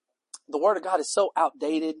 the Word of God is so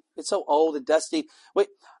outdated. It's so old and dusty.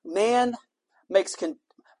 Man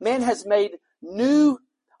has made new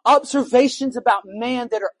observations about man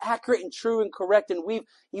that are accurate and true and correct, and we've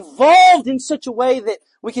evolved in such a way that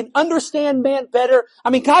we can understand man better.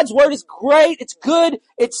 God's Word is great. It's good.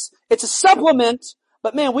 It's a supplement.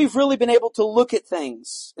 But man, we've really been able to look at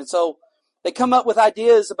things. And so they come up with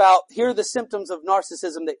ideas about, here are the symptoms of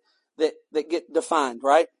narcissism that get defined,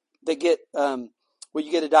 right? They get, where you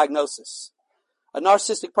get a diagnosis. A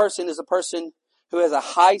narcissistic person is a person who has a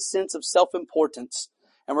high sense of self-importance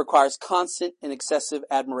and requires constant and excessive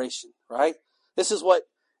admiration, right? This is what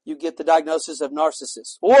you get the diagnosis of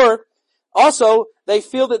narcissist. Or also, they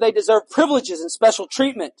feel that they deserve privileges and special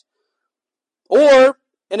treatment. Or,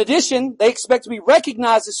 in addition, they expect to be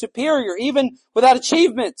recognized as superior, even without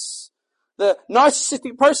achievements. The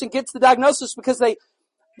narcissistic person gets the diagnosis because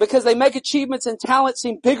they make achievements and talent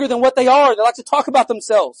seem bigger than what they are. They like to talk about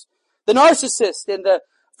themselves. The narcissist in the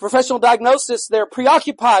professional diagnosis, they're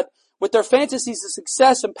preoccupied with their fantasies of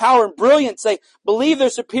success and power and brilliance. They believe they're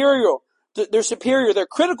superior. They're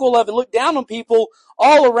critical of and look down on people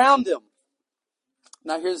all around them.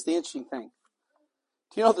 Now here's the interesting thing.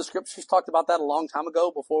 Do you know the scriptures talked about that a long time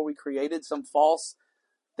ago before we created some false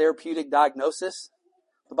therapeutic diagnosis?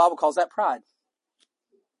 The Bible calls that pride.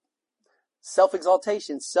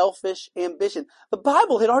 Self-exaltation, selfish ambition. The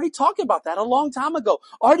Bible had already talked about that a long time ago.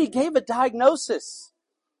 Already gave a diagnosis.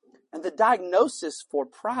 And the diagnosis for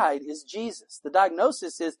pride is Jesus. The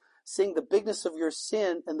diagnosis is seeing the bigness of your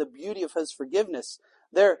sin and the beauty of His forgiveness.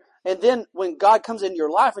 And then when God comes into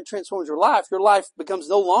your life and transforms your life becomes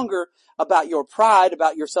no longer about your pride,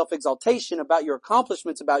 about your self-exaltation, about your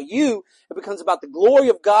accomplishments, about you. It becomes about the glory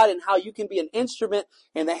of God and how you can be an instrument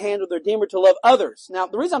in the hand of the Redeemer to love others. Now,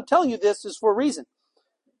 the reason I'm telling you this is for a reason.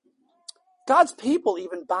 God's people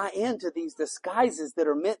even buy into these disguises that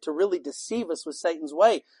are meant to really deceive us with Satan's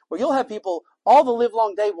way. Where you'll have people all the live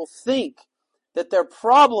long day will think that their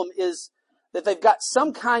problem is that they've got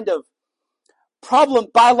some kind of problem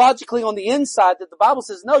biologically on the inside, that the Bible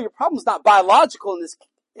says, no, your problem's not biological in this.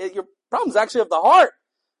 Your problem's actually of the heart.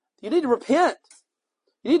 You need to repent.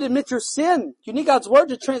 You need to admit your sin. You need God's Word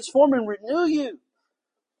to transform and renew you.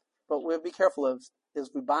 But we'll be careful of, as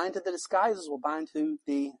we buy into the disguises, we'll buy into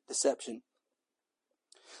the deception.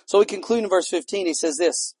 So we conclude in verse 15. He says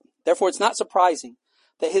this, therefore it's not surprising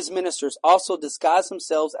that His ministers also disguise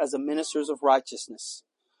themselves as the ministers of righteousness.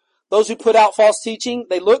 Those who put out false teaching,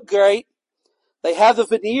 they look great. They have the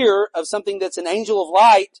veneer of something that's an angel of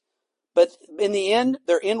light, but in the end,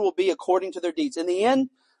 their end will be according to their deeds. In the end,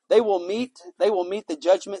 they will meet the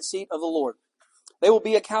judgment seat of the Lord. They will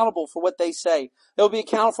be accountable for what they say. They will be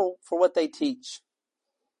accountable for what they teach.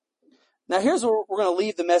 Now here's where we're going to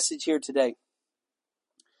leave the message here today.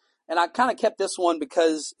 And I kind of kept this one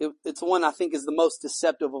because it's the one I think is the most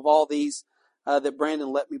deceptive of all these that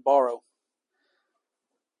Brandon let me borrow.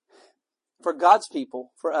 For God's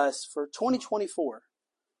people, for us, for 2024,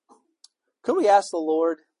 could we ask the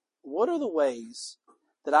Lord, what are the ways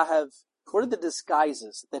that what are the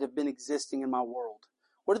disguises that have been existing in my world?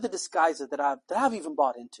 What are the disguises that I've even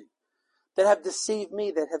bought into, that have deceived me,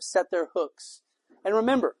 that have set their hooks? And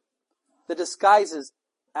remember, the disguises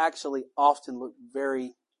actually often look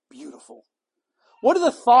very beautiful. What are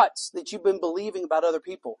the thoughts that you've been believing about other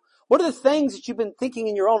people? What are the things that you've been thinking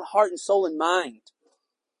in your own heart and soul and mind?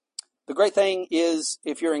 The great thing is,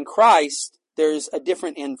 if you're in Christ, there's a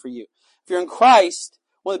different end for you. If you're in Christ,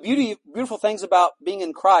 one of the beautiful things about being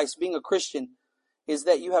in Christ, being a Christian, is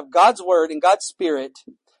that you have God's Word and God's Spirit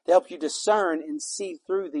to help you discern and see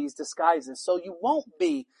through these disguises so you won't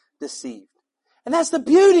be deceived. And that's the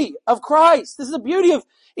beauty of Christ. This is the beauty of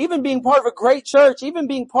even being part of a great church, even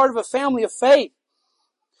being part of a family of faith.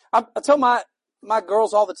 I tell my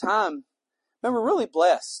girls all the time, man, we're really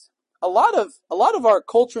blessed. A lot of our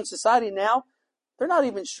culture and society now, they're not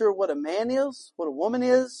even sure what a man is, what a woman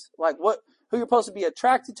is, like who you're supposed to be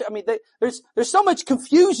attracted to. I mean, there's so much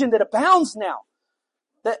confusion that abounds now.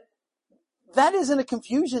 That isn't a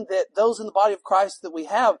confusion that those in the body of Christ that we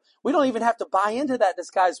have. We don't even have to buy into that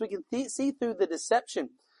disguise. We can see through the deception.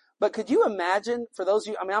 But could you imagine, for those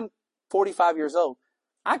of you, I'm 45 years old.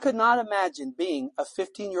 I could not imagine being a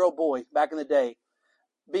 15-year-old boy back in the day,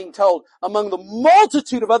 being told, among the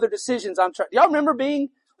multitude of other decisions I'm trying. Y'all remember being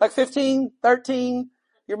like 15, 13?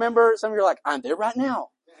 You remember? Some of you are like, I'm there right now.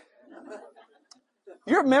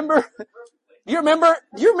 You remember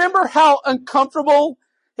how uncomfortable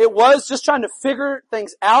it was just trying to figure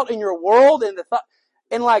things out in your world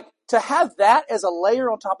and like to have that as a layer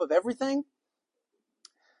on top of everything?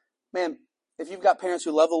 Man, if you've got parents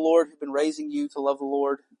who love the Lord, who've been raising you to love the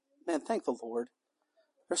Lord, man, thank the Lord.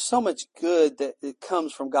 There's so much good that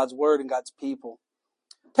comes from God's Word and God's people.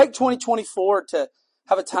 Take 2024 to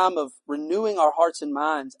have a time of renewing our hearts and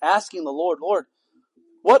minds, asking the Lord,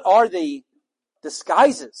 what are the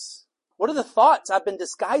disguises? What are the thoughts I've been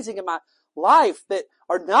disguising in my life that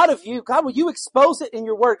are not of you? God, will you expose it in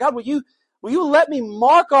your Word? God, will you let me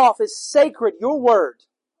mark off as sacred your Word?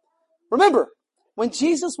 Remember, when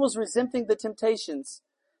Jesus was resisting the temptations,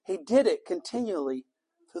 He did it continually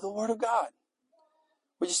through the Word of God.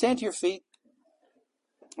 Would you stand to your feet?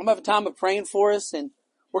 I'm going to have a time of praying for us, and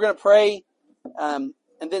we're going to pray and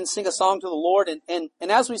then sing a song to the Lord. And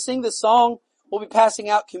as we sing this song, we'll be passing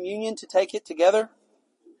out communion to take it together.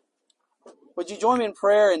 Would you join me in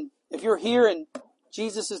prayer? And if you're here and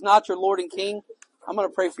Jesus is not your Lord and King, I'm going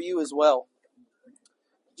to pray for you as well.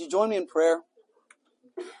 Would you join me in prayer?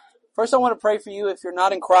 First, I want to pray for you if you're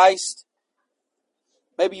not in Christ.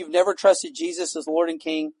 Maybe you've never trusted Jesus as Lord and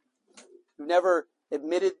King. You've never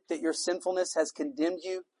admitted that your sinfulness has condemned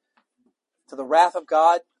you to the wrath of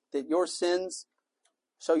God. that your sins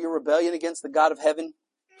show your rebellion against the God of heaven.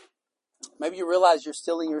 Maybe you realize you're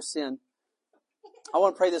still in your sin. I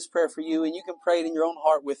want to pray this prayer for you, and you can pray it in your own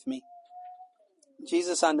heart with me.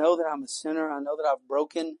 Jesus, I know that I'm a sinner. I know that I've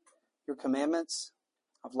broken your commandments.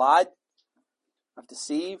 I've lied. I've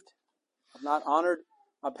deceived. I've not honored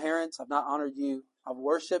my parents. I've not honored you. I've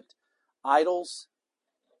worshipped idols.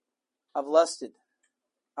 I've lusted.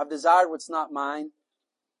 I've desired what's not mine.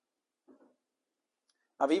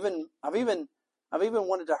 I've even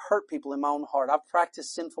wanted to hurt people in my own heart. I've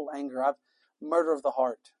practiced sinful anger. I've murder of the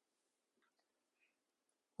heart.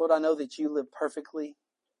 Lord, I know that you live perfectly,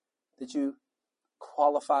 that you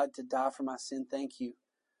qualified to die for my sin. Thank you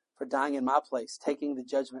for dying in my place, taking the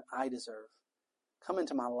judgment I deserve. Come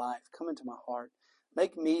into my life. Come into my heart.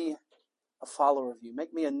 Make me a follower of you.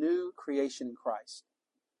 Make me a new creation in Christ.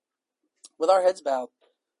 With our heads bowed,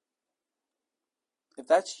 if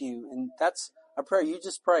that's you, and that's a prayer you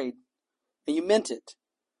just prayed, and you meant it,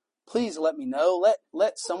 please let me know.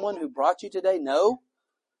 Let someone who brought you today know.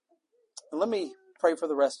 And let me pray for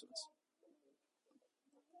the rest of us.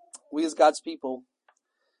 We as God's people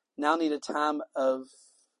now need a time of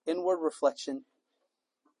inward reflection.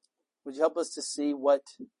 Would you help us to see what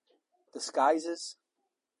disguises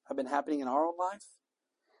have been happening in our own life?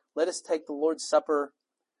 Let us take the Lord's Supper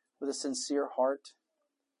with a sincere heart.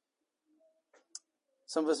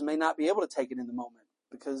 Some of us may not be able to take it in the moment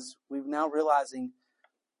because we're now realizing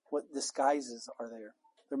what disguises are there.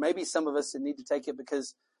 There may be some of us that need to take it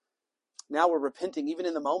because now we're repenting even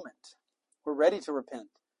in the moment. We're ready to repent.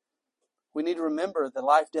 We need to remember the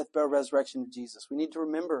life, death, burial, resurrection of Jesus. We need to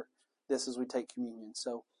remember this as we take communion.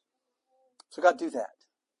 So God, do that.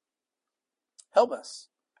 Help us.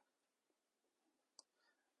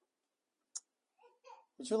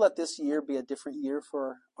 Would you let this year be a different year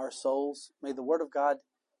for our souls? May the Word of God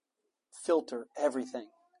filter everything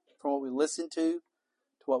from what we listen to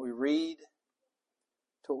what we read,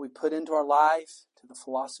 to what we put into our life, to the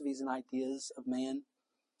philosophies and ideas of man.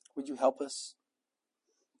 Would you help us?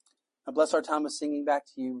 Now bless our time of singing back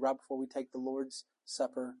to you right before we take the Lord's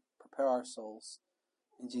Supper. Prepare our souls.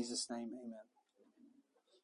 In Jesus' name, amen.